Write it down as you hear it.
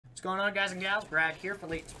What's going on, guys and gals? Brad here for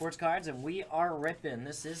Layton Sports Cards, and we are ripping.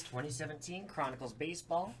 This is 2017 Chronicles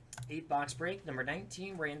Baseball, 8-box break, number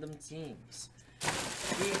 19, random teams.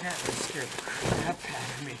 We have scared the crap out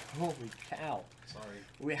of me. Holy cow. Sorry.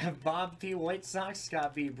 We have Bob P. White Sox,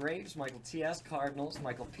 Scott B. Braves, Michael T.S. Cardinals,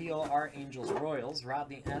 Michael P.O.R. Angels Royals,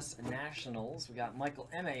 Rodney S. Nationals. We got Michael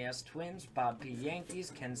M.A.S. Twins, Bob P.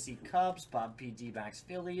 Yankees, Ken C. Cubs, Bob P. D-backs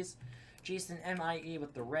Phillies, Jason M.I.E.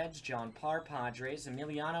 with the Reds, John Parr Padres,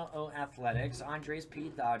 Emiliano O. Athletics, Andres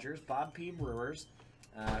P. Dodgers, Bob P. Brewers,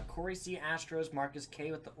 Corey C. Astros, Marcus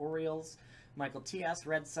K. with the Orioles, Michael T.S.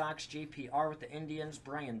 Red Sox, J.P.R. with the Indians,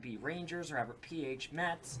 Brian B. Rangers, Robert P.H.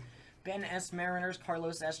 Mets, Ben S. Mariners,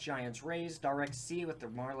 Carlos S. Giants Rays, Darek C. with the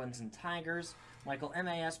Marlins and Tigers, Michael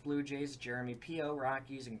M.A.S. Blue Jays, Jeremy P.O.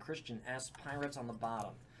 Rockies, and Christian S. Pirates on the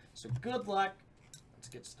bottom. So good luck. Let's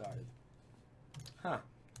get started. Huh.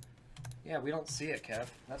 Yeah, we don't see it, Kev.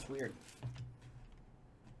 That's weird.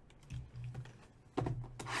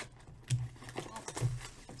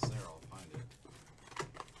 It's there, I'll find it.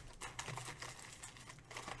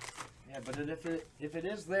 Yeah, but if it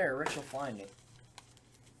is there, Rich will find it.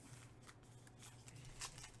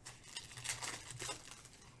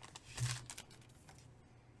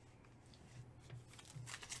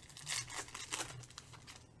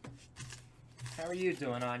 How are you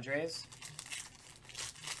doing, Andres?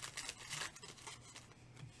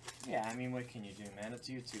 Yeah, I mean, what can you do, man? It's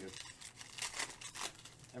YouTube.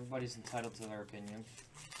 Everybody's entitled to their opinion.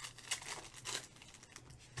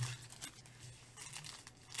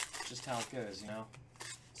 It's just how it goes, you know?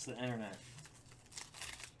 It's the internet.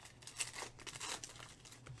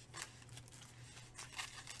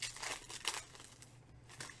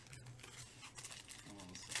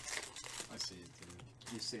 I see it,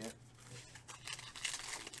 dude. You see it?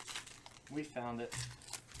 We found it.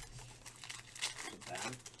 Is it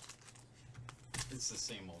bad? It's the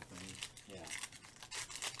same old thing. Yeah.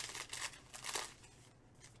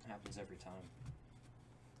 Happens every time.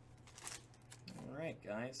 Alright,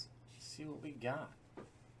 guys. Let's see what we got.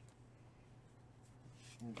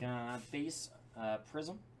 We got base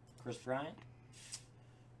Prism, Chris Bryant.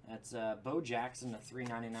 That's Bo Jackson at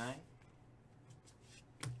 $3.99.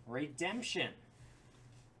 Redemption.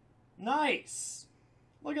 Nice!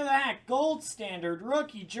 Look at that. Gold standard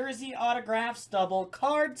rookie jersey autograph double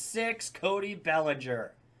card 6 Cody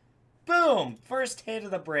Bellinger. Boom! First hit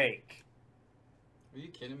of the break. Are you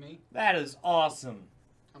kidding me? That is awesome.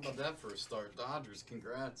 How about that for a start? Dodgers,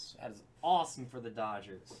 congrats. That is awesome for the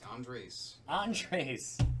Dodgers. Andres.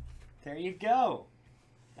 Andres. There you go.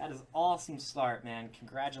 That is awesome start, man.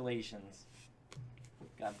 Congratulations.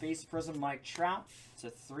 Got base Prism Mike Trout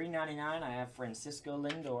to $3.99. I have Francisco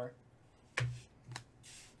Lindor.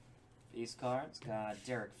 Base cards, got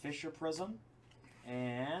Derek Fisher Prism,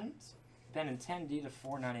 and Benintendi to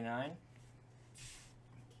 $4.99.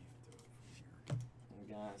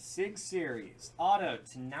 We got Sig Series, Auto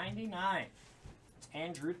to $99. It's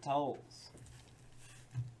Andrew Tolles.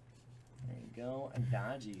 There you go, and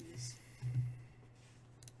Dodgies.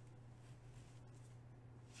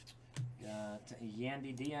 Got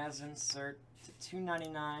Yandy Diaz insert to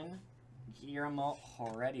 $2.99. Guillermo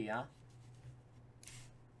Heredia.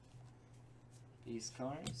 These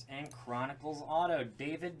cards. And Chronicles Auto,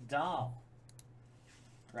 David Dahl.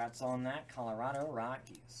 Congrats on that, Colorado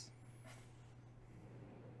Rockies.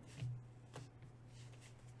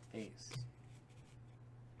 Base.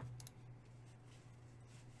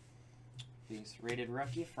 Base rated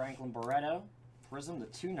rookie, Franklin Barreto. Prism to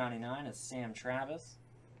 $2.99 is Sam Travis.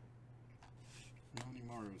 Not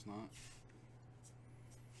anymore, it was not.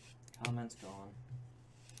 Comments gone.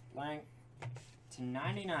 Blank. To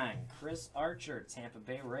 $99, Chris Archer, Tampa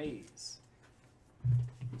Bay Rays.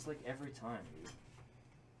 It's like every time,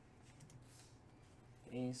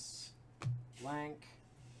 dude. Ace, blank.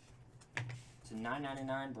 To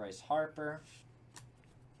 $9.99, Bryce Harper.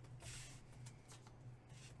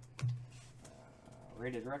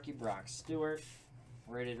 Rated rookie, Brock Stewart.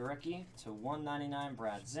 Rated rookie to $1.99,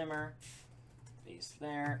 Brad Zimmer. Base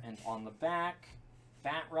there, and on the back.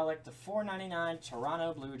 Bat Relic to $4.99,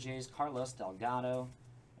 Toronto Blue Jays, Carlos Delgado.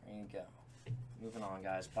 There you go. Moving on,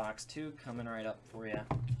 guys. Box 2 coming right up for you.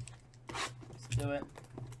 Let's do it.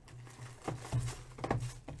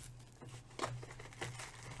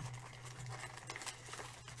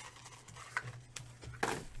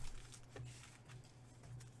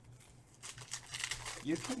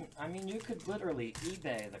 You can, I mean, you could literally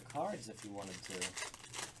eBay the cards if you wanted to.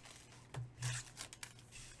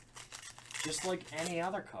 Just like any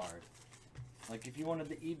other card. Like if you wanted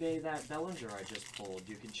to eBay that Bellinger I just pulled,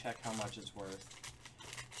 you can check how much it's worth.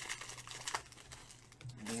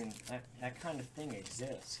 I mean, that kind of thing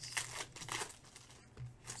exists.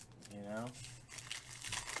 You know?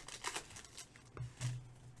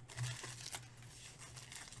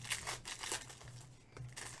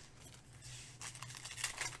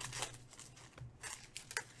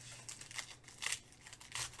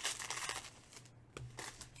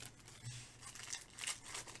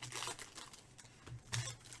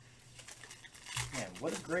 Man,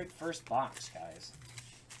 what a great first box, guys.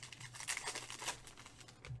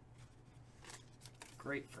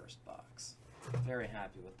 Great first box. Very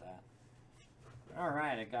happy with that.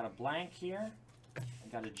 Alright, I got a blank here. I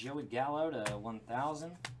got a Joey Gallo to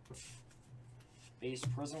 1,000. Base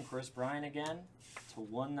Prism, Chris Bryant again to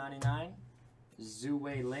 199. Zhu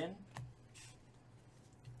Wei Lin.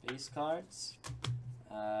 Base cards.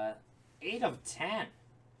 8 of 10.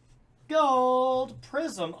 Gold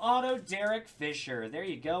Prism Auto Derek Fisher. There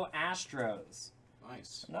you go, Astros.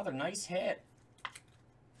 Nice. Another nice hit.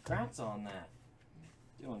 Congrats on that.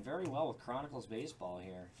 Doing very well with Chronicles baseball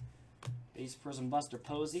here. Base Prism Buster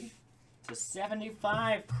Posey to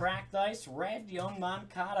 75. Cracked Ice Red Young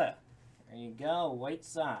Moncada. There you go, White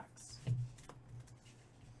Sox.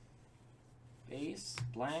 Base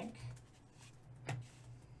blank.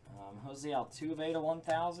 Jose Altuve to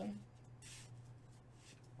 1,000.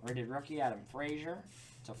 Rated rookie Adam Frazier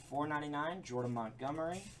to 499. Jordan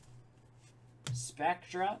Montgomery.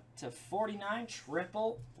 Spectra to 49.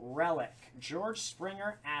 Triple Relic. George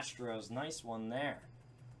Springer, Astros. Nice one there.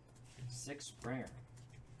 6 Springer.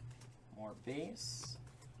 More base.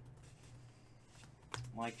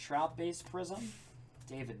 Mike Trout base Prism.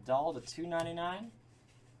 David Dahl to 299.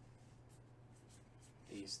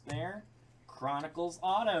 Base there. Chronicles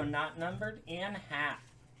Auto, not numbered, and half.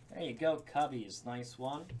 There you go, Cubbies. Nice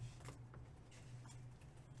one.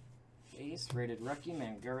 Base, rated rookie,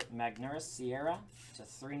 Magneuris Sierra to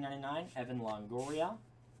 399. Evan Longoria.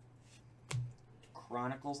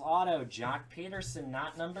 Chronicles Auto, Jock Peterson,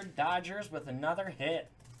 not numbered, Dodgers with another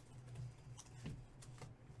hit.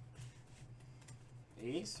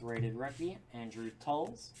 Base, rated rookie, Andrew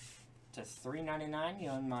Tulls to 399.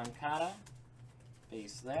 Young Moncada.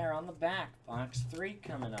 Base there on the back. Box 3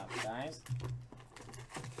 coming up, guys.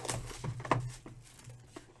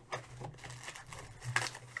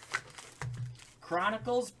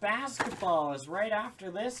 Chronicles Basketball is right after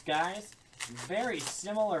this, guys. Very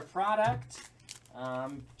similar product.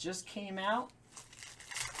 Just came out.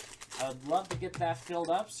 I would love to get that filled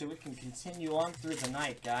up so we can continue on through the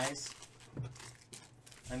night, guys.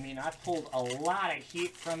 I mean, I pulled a lot of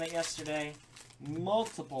heat from it yesterday.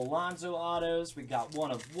 Multiple Lonzo autos. We got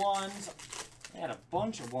 1-of-1s. We had a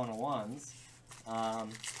bunch of 1-of-1s.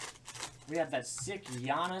 We had that sick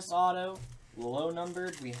Giannis auto, low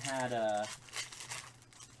numbered. We had a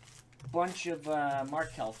bunch of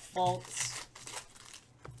Markelle Fultz.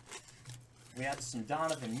 We had some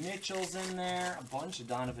Donovan Mitchells in there. A bunch of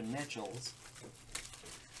Donovan Mitchells.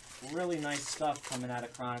 Really nice stuff coming out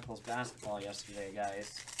of Chronicles Basketball yesterday,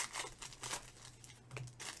 guys.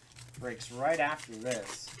 Breaks right after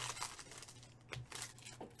this.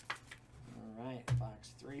 Alright,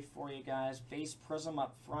 box 3 for you guys. Base Prism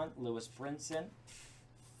up front, Lewis Brinson.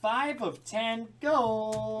 5 of 10,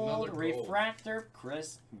 gold! Another gold. Refractor,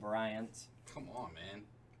 Chris Bryant. Come on, man.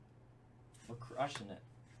 We're crushing it.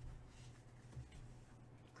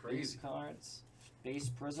 Crazy. Base cards. Base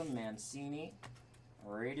Prism, Mancini.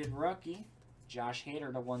 Rated rookie, Josh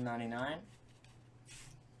Hader to 199.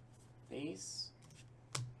 Base.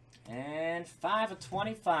 And 5 of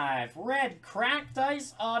 25. Red Cracked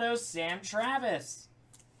Ice Auto, Sam Travis.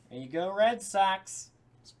 There you go, Red Sox.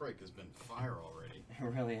 This break has been fire already. It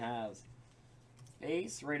really has.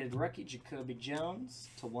 Base, rated rookie, Jacoby Jones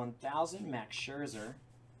to 1,000. Max Scherzer.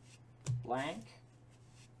 Blank.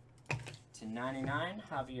 To 99,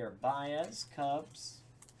 Javier Baez, Cubs.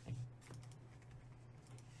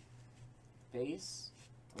 Base,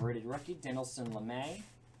 rated rookie, Dinelson LeMay.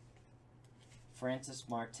 Francis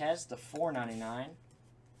Marquez to 499.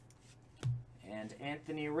 And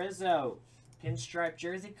Anthony Rizzo, pinstripe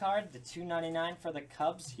jersey card to 299 for the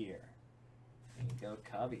Cubs here. There you go,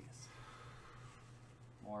 Cubbies.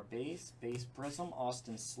 More base, base Prism,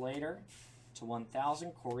 Austin Slater to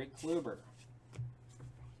 1,000, Corey Kluber.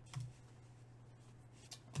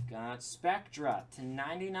 Got Spectra to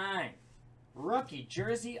 99. Rookie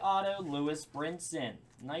jersey auto, Lewis Brinson.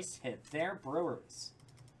 Nice hit there, Brewers.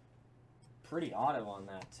 Pretty auto on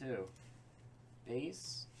that, too.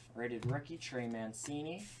 Base, rated rookie, Trey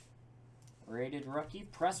Mancini. Rated rookie,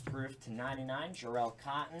 press proof to 99, Jarrell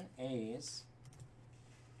Cotton, A's.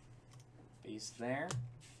 Base there,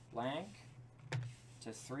 blank.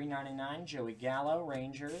 To 399, Joey Gallo,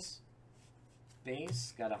 Rangers.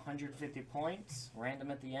 Base, got 150 points. Random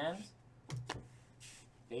at the end.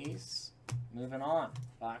 Base, moving on.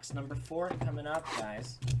 Box number 4 coming up,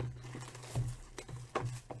 guys.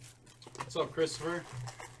 What's up, Christopher?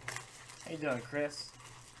 How you doing, Chris?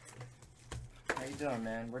 How you doing,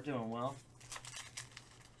 man? We're doing well.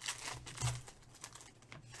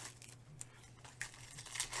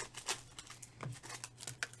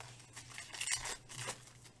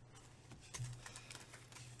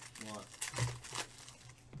 What?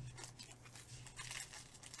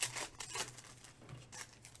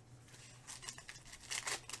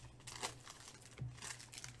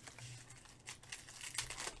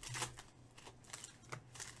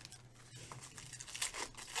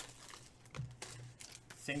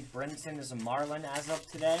 Think Brenton is a Marlin as of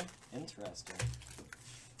today? Interesting.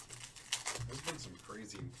 There's been some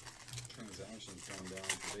crazy transactions going down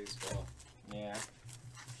for baseball. Yeah.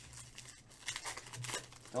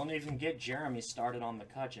 Don't even get Jeremy started on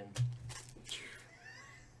McCutcheon.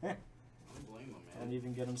 I don't blame him, man. Don't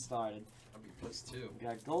even get him started. I'd be pissed too. We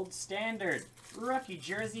got Gold Standard. Rookie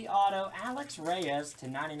Jersey Auto. Alex Reyes to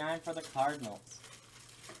 99 for the Cardinals.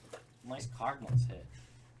 Nice Cardinals hit.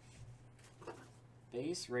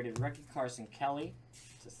 Base, rated rookie Carson Kelly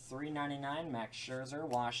to 399. Max Scherzer,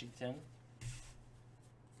 Washington.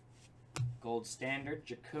 Gold Standard,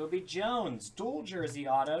 Jacoby Jones. Dual Jersey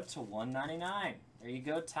Auto to 199. There you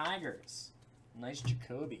go, Tigers. Nice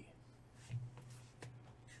Jacoby.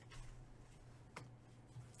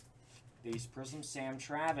 Base Prism, Sam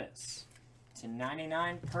Travis. To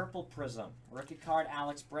 99, Purple Prism. Rookie card,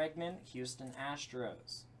 Alex Bregman, Houston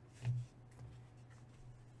Astros.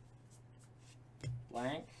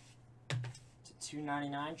 Blank. To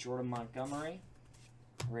 299, Jordan Montgomery.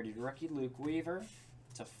 Rated rookie, Luke Weaver.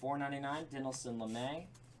 To 499, Dinelson LeMay.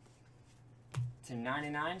 To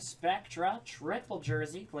 99, Spectra, triple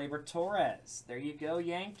jersey, Gleyber Torres. There you go,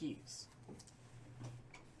 Yankees.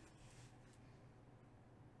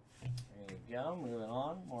 There you go, moving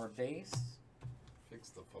on, more base. Fix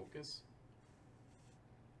the focus?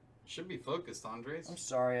 Should be focused, Andres. I'm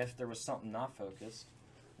sorry if there was something not focused.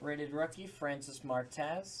 Rated rookie, Francis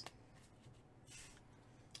Martez.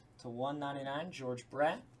 To 199, George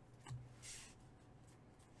Brett.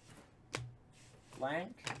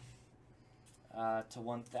 Blank. To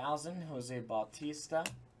 1,000, Jose Bautista.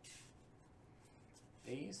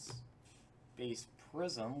 Base. Base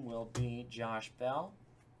Prism will be Josh Bell.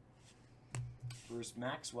 Bruce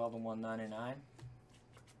Maxwell to 199.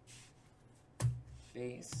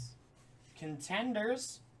 Base.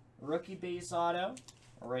 Contenders. Rookie base auto.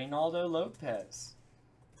 Reynaldo Lopez.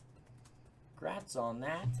 Congrats on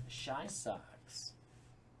that. Shy Sox.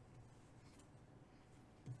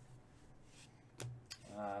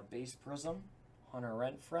 Base Prism. Hunter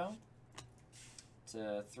Renfroe.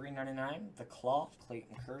 To 399. The Claw.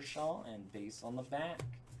 Clayton Kershaw. And base on the back.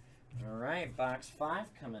 Alright, box 5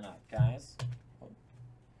 coming up, guys.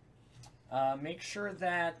 Make sure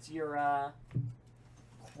that your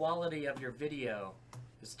quality of your video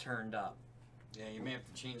is turned up. Yeah, you may have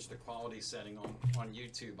to change the quality setting on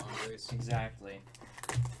YouTube, Andres. Exactly.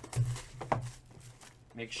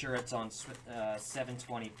 Make sure it's on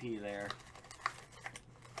 720p there.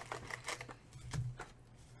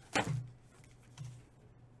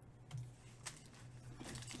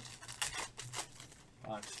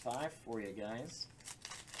 Box 5 for you guys.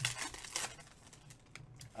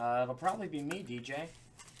 It'll probably be me, DJ. I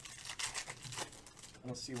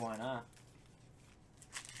don't see why not.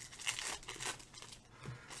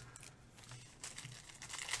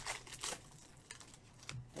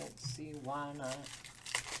 Don't see why not.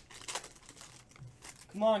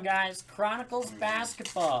 Come on, guys. Chronicles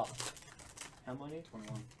basketball. How many?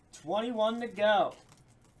 21. 21 to go.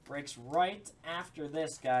 Breaks right after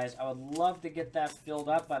this, guys. I would love to get that filled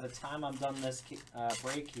up by the time I'm done this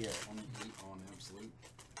break here. 28 on Absolute.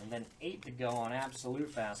 And then 8 to go on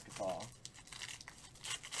Absolute Basketball.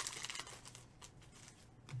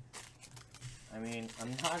 I mean, I'm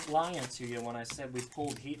not lying to you when I said we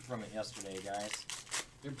pulled heat from it yesterday, guys.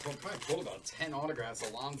 We probably pulled about 10 autographs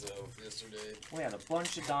of Lonzo yesterday. We had a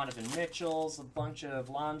bunch of Donovan Mitchells, a bunch of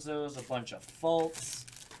Lonzos, a bunch of Fultz.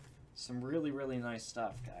 Some really, really nice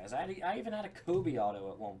stuff, guys. I even had a Kobe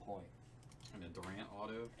auto at one point. And a Durant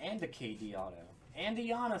auto. And a KD auto. And a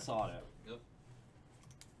Giannis auto. Yep.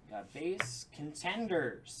 Got base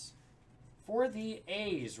contenders. For the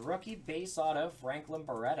A's, rookie base auto, Franklin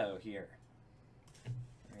Barreto here.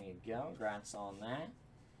 There you go. Congrats on that.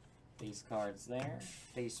 Base cards there.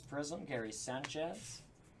 Base Prism, Gary Sanchez.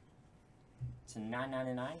 To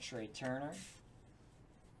 $9.99, Trey Turner.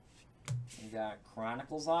 We got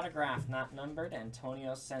Chronicles autograph, not numbered,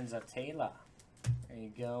 Antonio Senzatela. There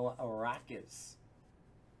you go, Rockets.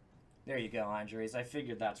 There you go, Andres. I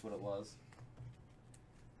figured that's what it was.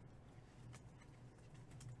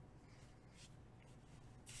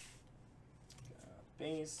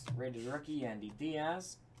 Base, rated rookie, Andy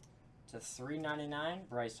Diaz. To $3.99,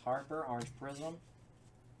 Bryce Harper, Orange Prism.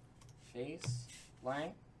 Base,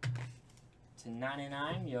 blank. To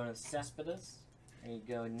 $99, Jonas Cespedes. There you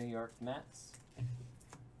go, New York Mets.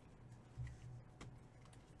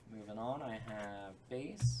 Moving on, I have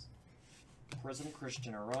base, Prism,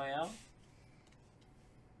 Christian Arroyo.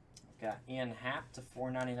 I've got Ian Happ to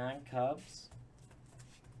 $4.99, Cubs.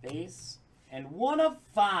 Base, and 1 of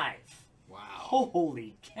 5. Wow.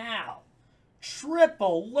 Holy cow.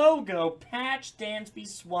 Triple logo patch, Dansby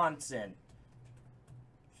Swanson.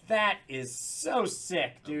 That is so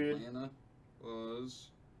sick, dude. Atlanta was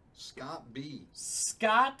Scott B.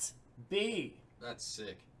 Scott B. That's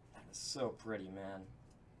sick. That is so pretty, man.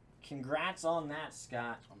 Congrats on that,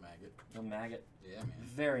 Scott. A maggot. No maggot. Yeah, man.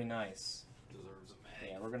 Very nice. Deserves a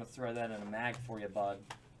mag. Yeah, we're going to throw that in a mag for you, bud.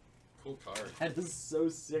 Cool card. That is so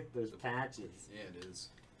sick, those patches. Yeah, it is.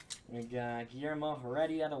 We got Guillermo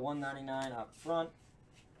Heredia to $1.99 up front.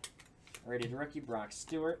 Rated rookie, Brock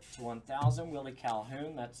Stewart to 1,000. Willie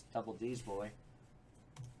Calhoun, that's Double D's boy.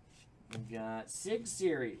 We got Sig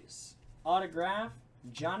Series. Autograph,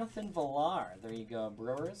 Jonathan Villar. There you go,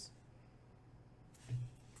 Brewers.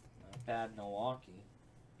 Not bad, Milwaukee.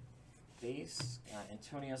 Base,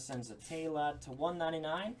 Antonio Senzatela to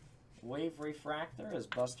 $1.99. Wave Refractor is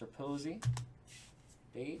Buster Posey.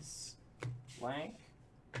 Base, blank.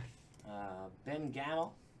 Ben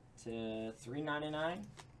Gamel to $3.99.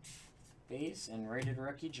 Base and rated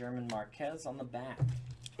rookie German Marquez on the back.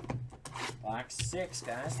 Box 6,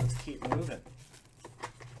 guys. Let's keep moving.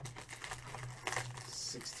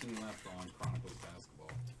 16 left on Chronicles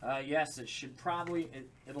basketball. Yes, it should probably.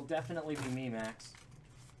 It'll definitely be me, Max.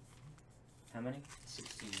 How many?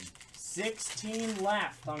 16. 16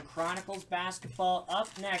 left on Chronicles basketball. Up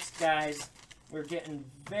next, guys. We're getting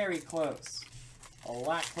very close. A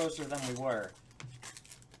lot closer than we were.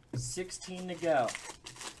 16 to go.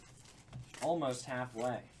 Almost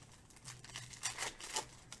halfway.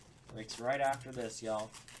 Breaks right after this,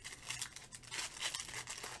 y'all.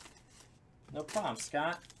 No problem,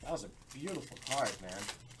 Scott. That was a beautiful card, man.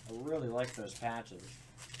 I really like those patches.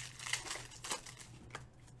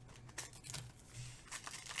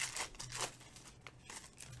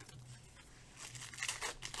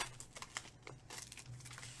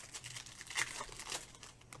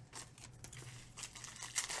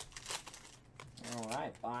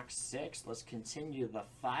 Alright, box 6. Let's continue the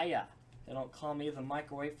fire. They don't call me the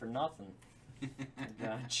microwave for nothing.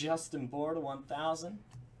 Got Justin Bohr to 1,000.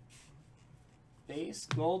 Base,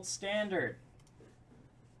 gold standard.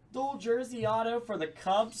 Dual jersey auto for the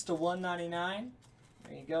Cubs to $1.99.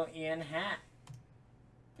 There you go, Ian Happ.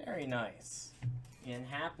 Very nice. Ian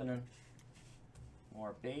happening.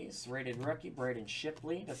 More base, rated rookie, Braden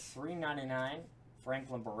Shipley to $3.99.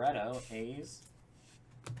 Franklin Barreto, A's.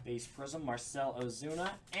 Base Prism, Marcel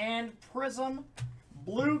Ozuna. And Prism,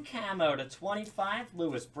 blue camo to 25,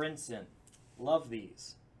 Lewis Brinson. Love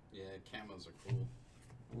these. Yeah, camos are cool.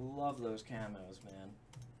 Love those camos, man.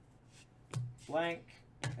 Blank.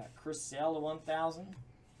 Got Chris Sale to 1,000.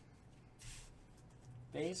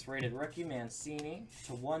 Base, rated rookie, Mancini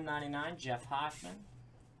to $1.99, Jeff Hoffman.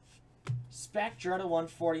 Spectra to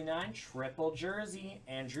 $1.49, triple jersey,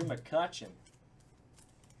 Andrew McCutchen.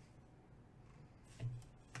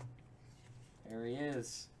 There he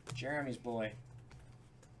is, Jeremy's boy.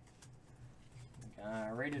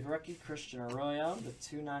 Rated rookie, Christian Arroyo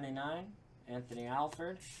to $2.99, Anthony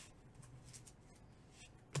Alford.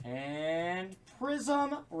 And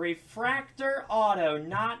Prism Refractor Auto,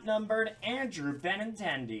 not numbered, Andrew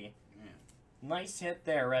Benintendi. Nice hit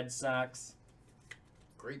there, Red Sox.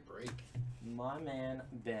 Great break. My man,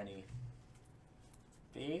 Benny.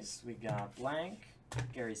 Base, we got blank.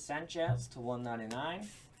 Gary Sanchez to $1.99.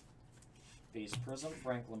 Base Prism,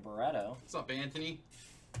 Franklin Barreto. What's up, Anthony?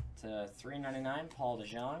 To $3.99, Paul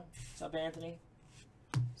DeJong. What's up, Anthony?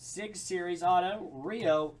 Sig Series Auto,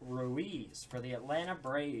 Rio Ruiz for the Atlanta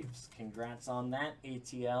Braves. Congrats on that,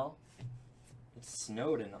 ATL. It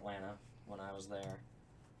snowed in Atlanta when I was there.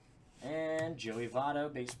 And Joey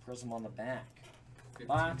Votto, base Prism on the back.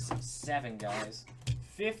 Box 7, guys.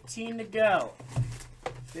 15 to go.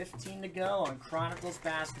 15 to go on Chronicles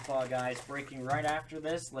basketball, guys. Breaking right after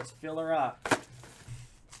this. Let's fill her up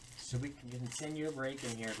so we can continue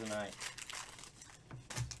breaking here tonight.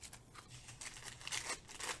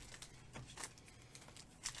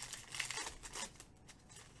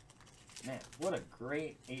 Man, what a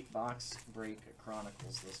great 8-box break of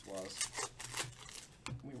Chronicles this was.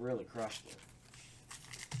 We really crushed it.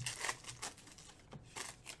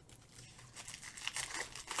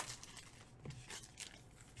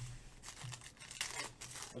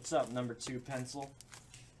 What's up, number 2 pencil?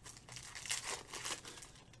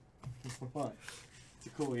 What? It's a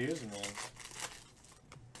cool username.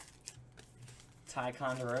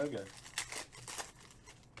 Ticonderoga.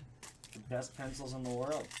 The best pencils in the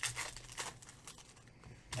world.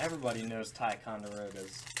 Everybody knows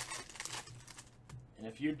Ticonderogas. And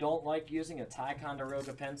if you don't like using a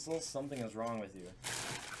Ticonderoga pencil, something is wrong with you.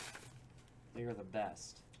 They are the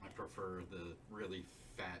best. I prefer the really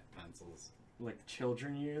fat pencils. Like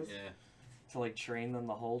children use? Yeah. To like train them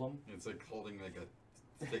to hold them? It's like holding like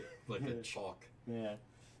a thick, like a chalk. Yeah.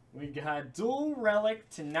 We got dual relic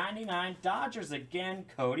to 99 Dodgers again,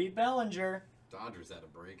 Cody Bellinger. Dodgers had a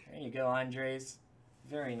break. There you go, Andres.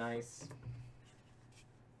 Very nice.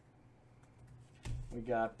 We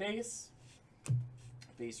got base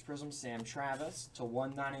prism, Sam Travis to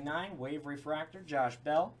 199. Wave refractor, Josh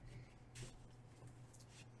Bell.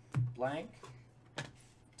 Blank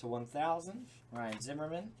to 1000, Ryan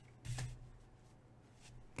Zimmerman.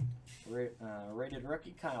 Rated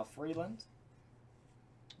rookie, Kyle Freeland.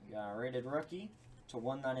 We got a rated rookie to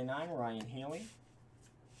 199, Ryan Healy.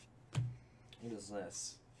 What is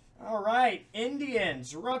this? All right,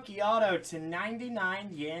 Indians rookie auto to 99,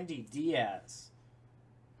 Yandy Diaz.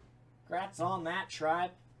 Congrats on that,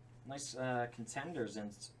 Tribe. Nice contenders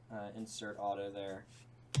insert auto there.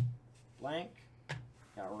 Blank.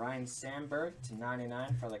 Got Ryan Sandberg to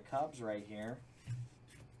 99 for the Cubs right here.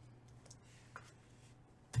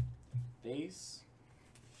 Base.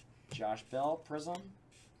 Josh Bell, Prism.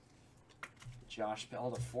 Josh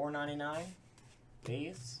Bell to 499.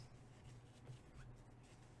 Base.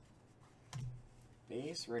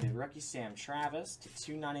 Base. Rated rookie Sam Travis to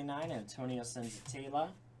 299. Antonio Senzatela.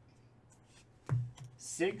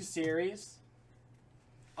 Sig Series.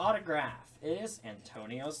 Autograph is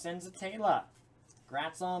Antonio Senzatela.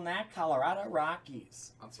 Congrats on that, Colorado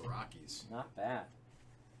Rockies. Lots of Rockies. Not bad.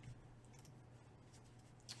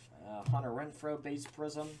 Hunter Renfroe base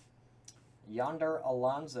prism. Yonder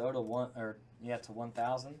Alonso to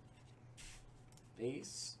 1000.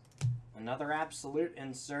 Base. Another absolute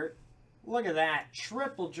insert. Look at that,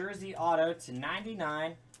 triple jersey auto to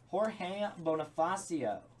 99. Jorge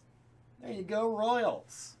Bonifacio. There you go,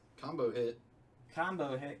 Royals. Combo hit.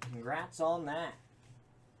 Combo hit. Congrats on that.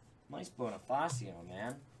 Nice Bonifacio,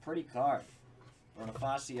 man. Pretty card.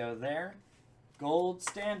 Bonifacio there. Gold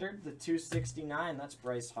standard, the 269. That's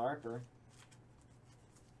Bryce Harper.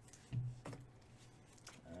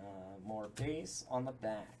 More base on the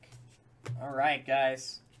back. All right,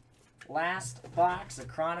 guys. Last box of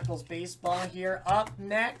Chronicles baseball here. Up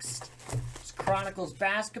next is Chronicles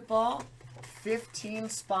basketball. 15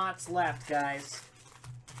 spots left, guys.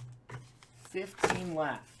 15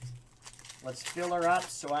 left. Let's fill her up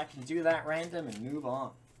so I can do that random and move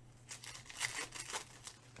on.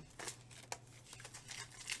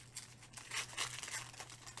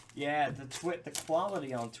 Yeah, the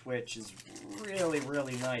quality on Twitch is really,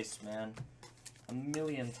 really nice, man. A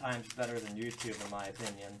million times better than YouTube, in my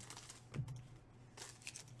opinion.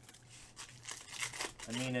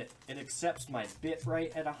 I mean, it accepts my bit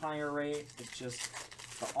rate at a higher rate. It just,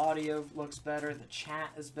 the audio looks better, the chat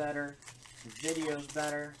is better, the video's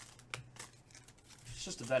better. It's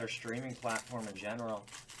just a better streaming platform in general.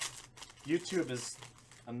 YouTube is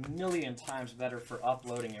a million times better for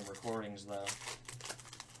uploading and recordings, though.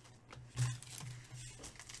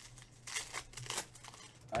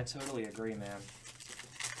 I totally agree, man.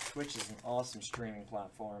 Twitch is an awesome streaming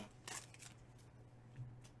platform.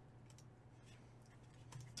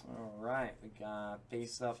 Alright, we got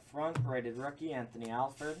base up front, rated rookie, Anthony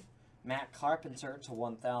Alford. Matt Carpenter to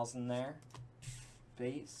 1000 there.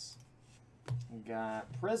 Base. We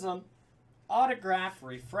got Prism. Autograph,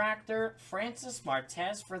 refractor, Francis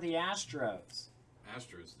Marquez for the Astros.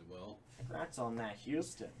 Astros did well. Congrats on that,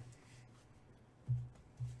 Houston.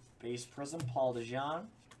 Base Prism, Paul DeJean.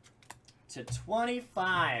 To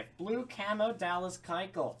 25, blue camo, Dallas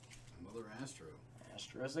Keuchel. Another Astro.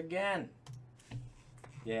 Astros again.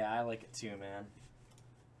 Yeah, I like it too, man.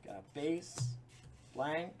 Got base,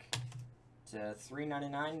 blank, to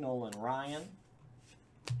 399, Nolan Ryan.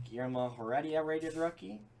 Guillermo Heredia rated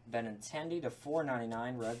rookie. Benintendi to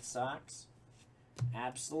 499, Red Sox.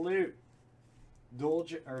 Absolute.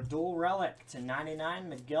 Dual relic to 99,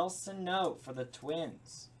 Miguel Sano for the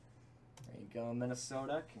Twins. There you go,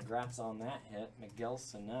 Minnesota. Congrats on that hit, Miguel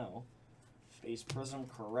Sano. Base Prism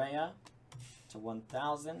Correa to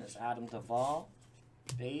 1000 is Adam Duvall.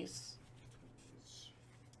 Base.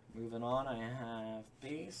 Moving on, I have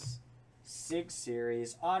base Sig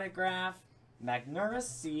Series autograph, Magneuris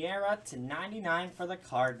Sierra /99 for the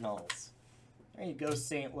Cardinals. There you go,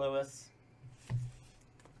 St. Louis.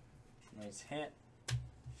 Nice hit.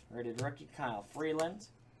 Rated rookie, Kyle Freeland.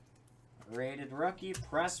 Rated rookie,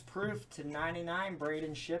 press proof /99,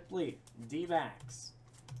 Braden Shipley, D-backs.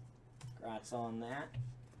 Congrats on that.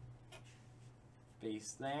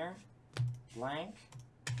 Base there. Blank.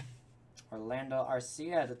 Orlando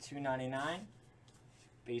Arcia /299.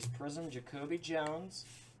 Base prism, Jacoby Jones.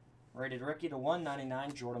 Rated rookie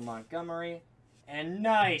 /199, Jordan Montgomery. And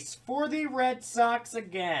nice for the Red Sox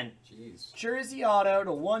again. Jeez. Jersey auto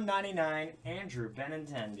 /199, Andrew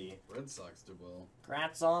Benintendi. Red Sox did well.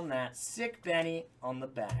 Congrats on that. Sick Benny on the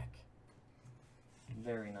back.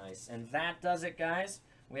 Very nice. And that does it, guys.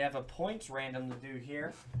 We have a points random to do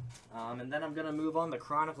here. And then I'm going to move on to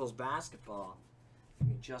Chronicles basketball. Give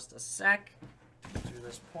me just a sec. Do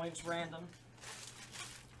this points random.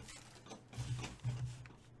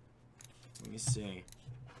 Let me see.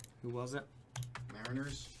 Who was it?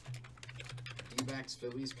 Mariners, D-backs,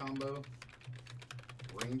 Phillies combo,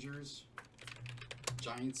 Rangers,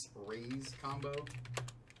 Giants, Rays combo,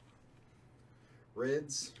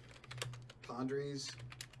 Reds, Padres,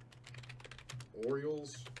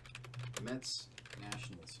 Orioles, Mets,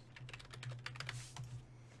 Nationals.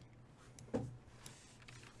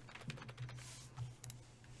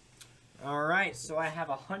 All right, so I have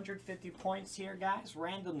 150 points here, guys.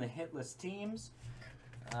 Random the hitless teams.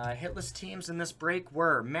 Hitless teams in this break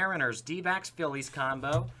were Mariners, D-backs, Phillies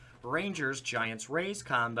combo, Rangers, Giants, Rays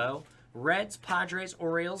combo, Reds, Padres,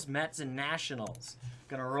 Orioles, Mets, and Nationals.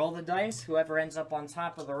 Gonna roll the dice. Whoever ends up on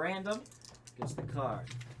top of the random gets the card.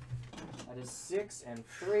 That is 6 and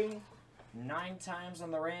 3. 9 times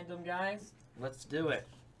on the random, guys. Let's do it.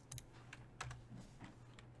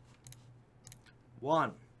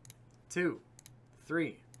 1, 2,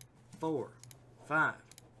 3, 4, 5,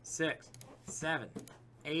 6, 7,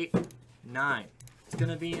 8, 9. It's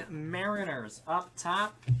going to be Mariners up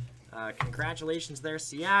top. Congratulations there,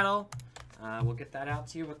 Seattle. We'll get that out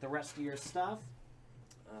to you with the rest of your stuff.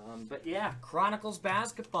 But yeah, Chronicles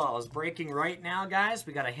basketball is breaking right now, guys.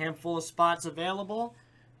 We got a handful of spots available.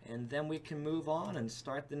 And then we can move on and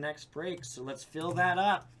start the next break. So let's fill that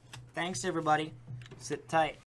up. Thanks, everybody. Sit tight.